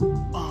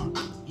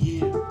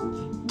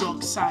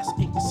Darksiders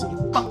Inc see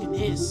your fucking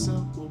head,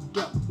 son. Rolled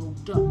up.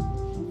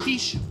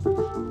 Feature,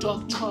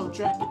 Dog 12,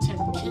 Dragon 10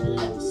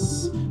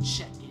 Killers.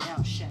 Check it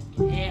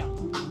out,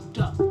 rolled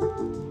up.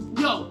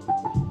 Yo,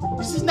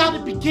 this is not the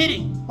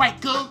beginning, white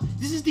girl.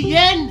 This is the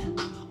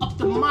end of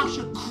the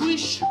martial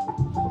creature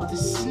of the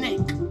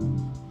snake.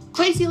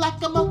 Crazy like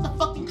a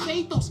motherfucking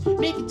Kratos.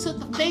 Make it to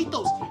the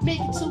Fatos.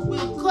 Make it to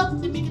Will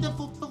Club. Then make it to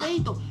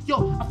Filado.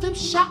 Yo, I flip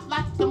shot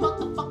like a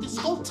motherfucking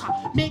Sculptor.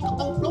 Make an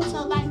old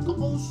rotor like an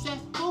old Chef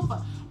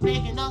Rover.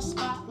 Breaking up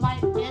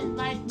spotlight and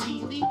like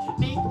TV.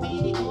 Make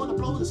me on the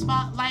blow the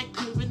spotlight.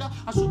 Clearing up.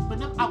 I'm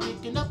swooping up. I'm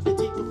waking up and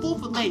taking full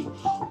fillet.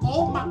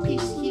 All my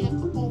piece here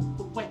for both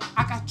the way.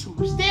 I got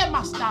to stand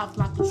my styles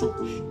like a troop.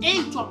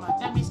 Ain't drama.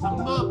 That means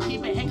I'm mud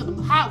people hanging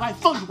them high right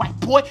from you, white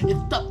boy.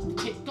 It's up.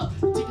 Take it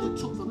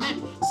to the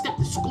limit. Step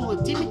to school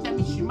and demon, that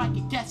means you might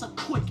get gas up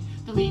quick.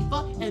 The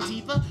lever and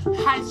diva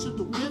hides to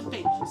the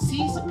rivet.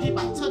 Sees the paper,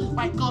 I tell this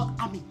white girl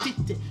I'm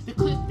addicted. The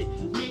clip it,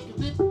 make it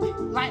lift it,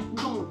 like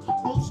bone.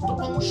 Roast the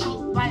bone,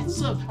 shoot like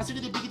serve. I take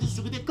it to big it,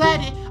 sugar it,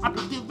 glad it. I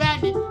bring it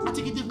rabbit. I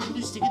take it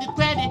to stick it to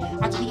granted.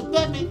 I take it to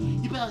velvet.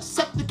 You better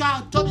accept the guy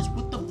who done this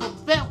with the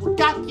fulfill. Well,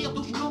 goddamn,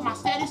 don't you know my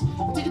status?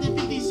 Take it to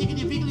big it, stick it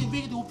to big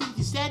it, to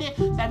 50 status.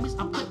 That means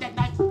I put that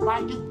knife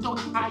right your throat,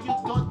 how you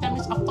go. That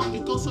means I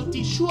fucking go so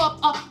deep, shoot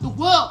up the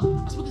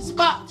world. I spoke the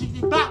spot, take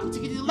it back,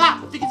 take it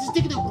lock, take it to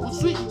stick it to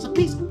sweet, so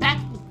peace back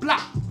in the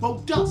block.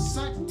 Rolled up,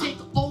 son, take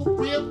an old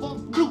real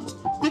on roots.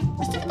 With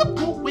stick it the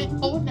boot with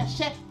old that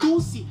shit,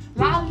 goosey.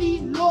 Lolly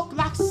look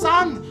like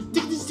sun.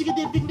 Take it, stick it,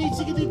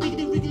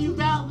 wiggly,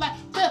 round like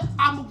flip.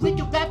 I'm a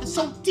wicked rabbit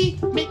so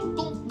deep, make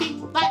gon' be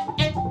like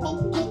and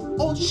go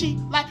old sheet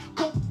like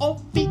go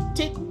old feet,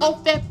 take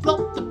off that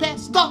blow the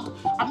best stuck.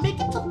 I make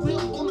it to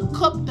real on the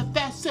cup, the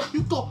fast set.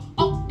 You go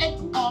up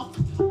and off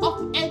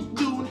and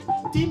down.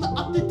 Demon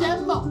up the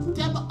demo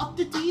up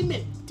the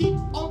demon. Deep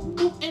on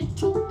through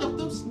into the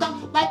real stuff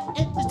like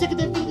it. Stick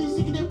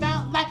it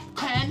around like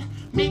pen.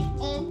 Make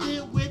on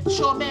there with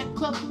your man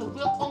club, the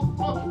real on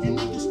front. You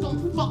niggas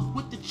don't fuck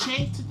with the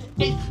chain to the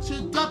H to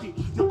the W.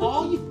 Now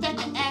all you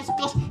faggot ass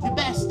girls, you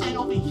better stand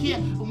over here.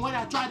 And when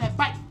I drive that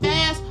bike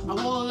fast, I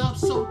roll it up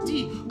so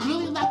deep.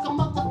 Really like a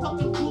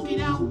motherfucking boogie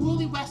down,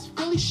 really West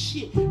Philly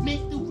shit.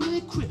 Make the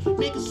really quick,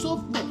 make it so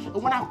fit.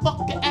 And when I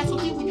fuck your ass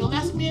on you, when you're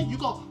last man, you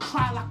gon'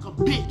 cry like a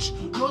bitch.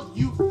 Lord,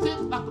 you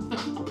feel like a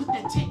bitch. I put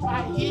that tape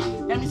right here.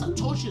 That means I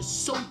told you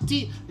so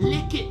deep.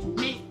 Lick it,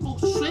 make full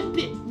strip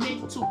it,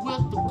 make to where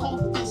the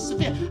cold fit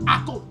severe.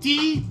 I go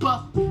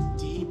deeper.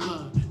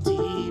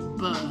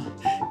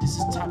 This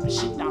is type of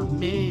shit I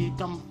make,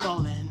 I'm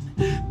falling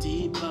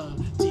deeper.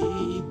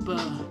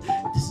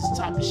 This is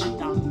type of shit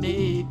I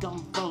make, I'm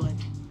falling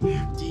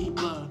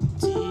deeper.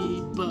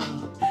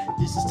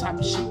 This is type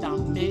of shit I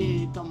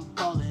make, I'm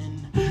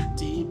falling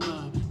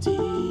deeper.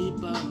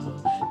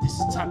 This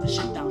is type of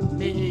shit I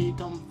make,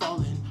 I'm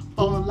falling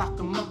like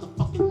a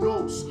motherfucking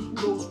nose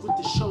with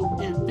the show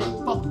and big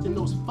fuck the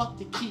nose, fuck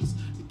the keys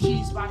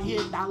right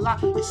here, that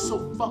lot is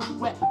so fucking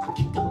wet. I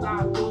kick a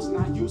lot of doors and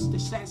I use the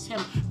slash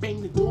him,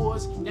 bang the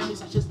doors. That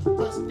means I just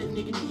bust that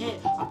nigga in the head.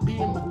 I beat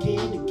him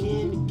again,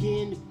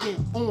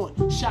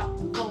 on. Shot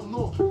the phone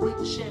on, break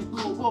the shit,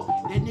 go off.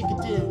 That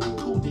nigga didn't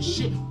pull this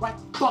shit right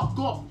the fuck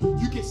off.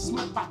 You get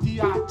smoked by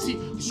D.I.T.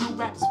 Cause your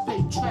rap is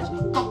fake trash.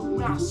 Fuck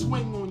when I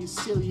swing on your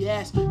silly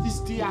ass. This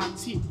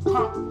D.I.T.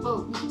 crime for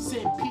murder.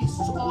 Send peace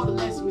to all the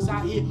lesbians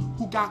out here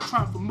who got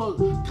crime for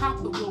murder.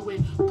 Cop the real way.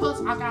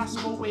 Plus I got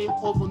small way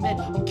over that.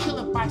 I'm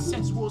killing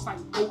bisexuals like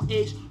old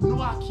age.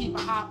 Know I keep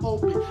my eye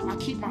open. I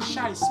keep my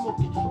shotty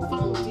smoking.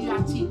 Phone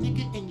D.I.T.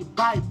 nigga and your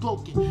body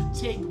broken.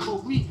 Take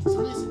police. So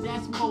listen,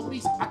 that's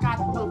police. I got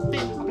the real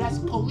fit. I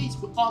blast the police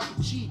with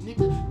RPG.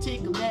 Nigga,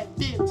 take a lap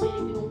fit. Take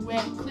it on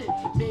red clip.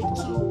 Make it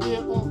to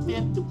red on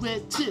fifth, the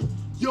red tip.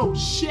 Yo,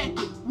 check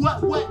it.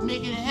 What?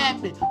 Making it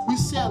happen. We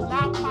sell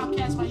live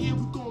podcasts right here.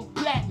 We going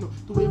platinum.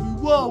 The way we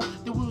roll,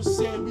 then we will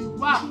say we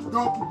rock.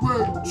 Not the way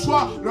to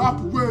try, not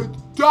the way to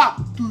die.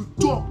 Through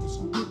the darkness,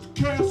 with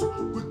the cancer,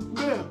 with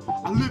the fear.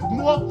 I live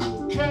more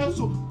with the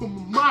cancer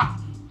from my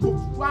mind.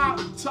 From right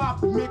on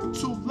top and make it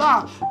too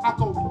loud. I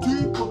go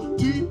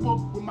deeper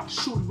with my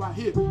shorty right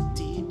here.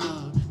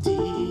 Deeper.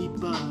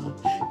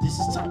 This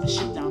is type of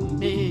shit I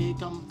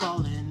make, I'm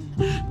falling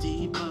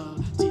deeper.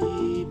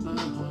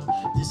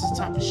 This is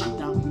type of shit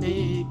I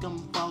make, I'm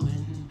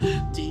falling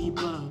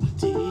deeper.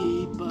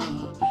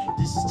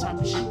 This is type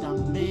of shit I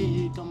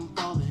make, I'm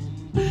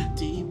falling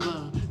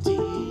deeper.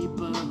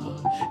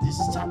 This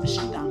is type of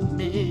shit I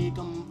make,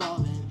 I'm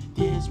falling.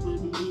 Dance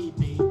with me,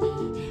 baby.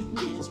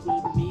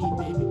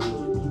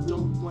 Girl, you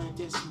don't wanna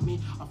dance with me.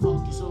 I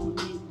fuck you so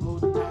deep, roll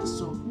the dice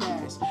so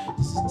fast.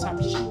 This is the type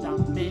of shit I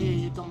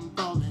make, I'm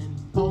falling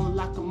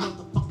like a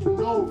motherfucking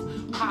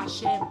nose. High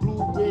shad,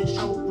 blue, red,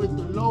 show with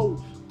the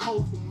low.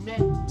 Cold from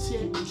Met,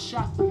 tip,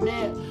 shot the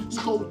mad.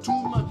 Skull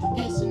tumor,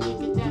 it's a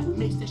nigga that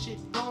makes that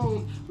shit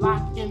gone.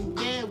 Lock in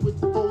there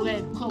with the old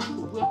ass club,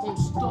 we're on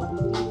stuff,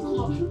 the old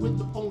club with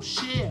the old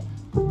share.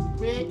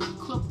 Red and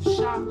club the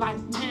shot like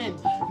 10.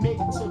 Make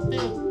it to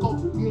them, go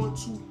 1,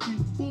 2, 3,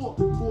 4,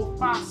 4,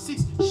 5,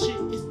 6. Shit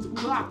is the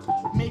club.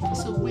 block. Make it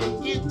to where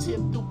it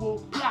tip the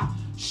world block.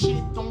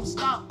 Shit don't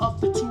stop up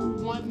the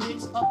 2-1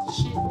 mix up the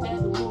shit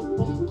that the world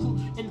won't cool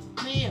in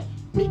the flare.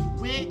 Make it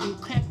red and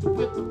crack the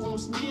whip on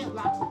steer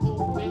like a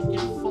old red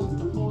and funk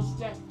the horse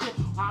that fit.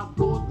 I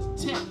blow the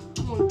tech,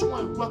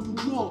 2020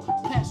 rocky wall,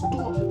 past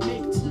door,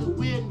 make it to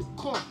where in the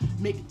corner.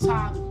 Make it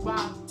tired of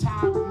riding,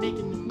 tired of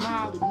making the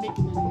mile and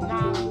making the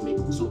nine, make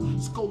it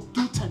to go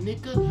through to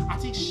nigga. I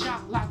take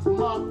shot like a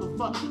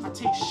motherfucker. I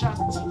take shots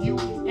to you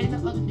and the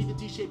other nigga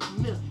D-Shape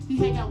Mill. He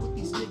hang out with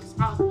these niggas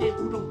out there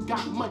who don't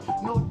got money.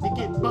 No, they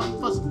get bust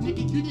bust,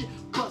 nigga, you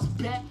get bust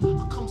back.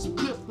 I come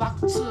split like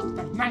a tub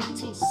like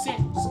 19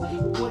 cents.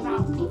 When I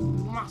put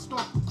my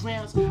stomping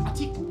grounds, I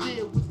take a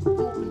deal with the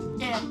four in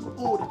the air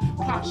order.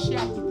 Pop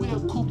shaft the wheel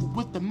Cooper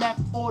with the map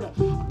order.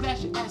 I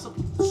blast your ass up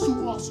with the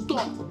suit off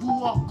stalk,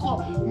 rule off claw,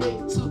 make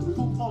it to the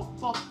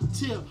roof off the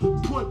till.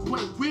 Point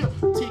wheel,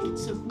 take it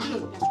to the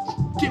field. That's what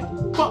you give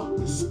a fuck.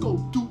 Let's go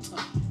do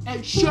time.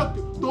 Hey, shut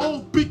it, the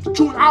old big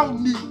joint, I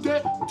don't need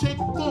that. Take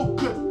a full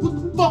grip. What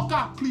the fuck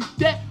I plead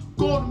that?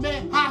 Go to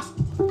man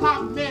hospital,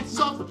 private man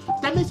suffer.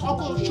 That means I'll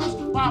go to church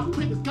while I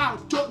pray to God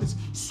of darkness.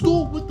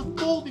 School with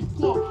the folding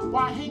floor,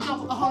 while I hang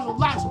out with 100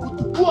 lights with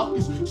the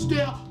walkers.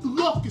 Stare out the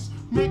locusts,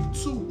 make it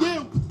to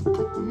win with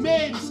the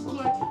man is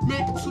good.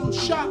 Make it to a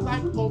shot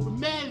like over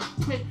man is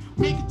play.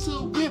 Make it to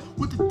a win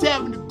with the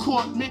dab in the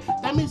court, man.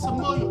 That means I'm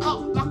you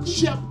up like a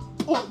shepherd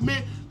port,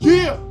 man.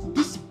 Yeah,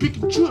 this is Big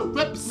and Drill,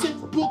 represent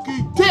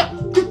Boogie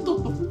Down. Get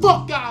the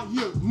fuck out of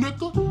here,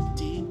 nigga.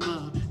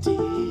 Deeper,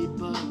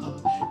 deeper.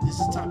 This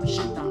is the type of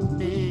shit I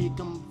make,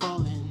 I'm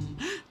falling.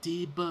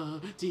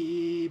 Deeper,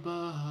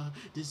 deeper.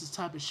 This is the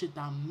type of shit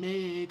I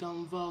make,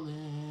 I'm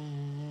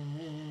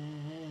falling.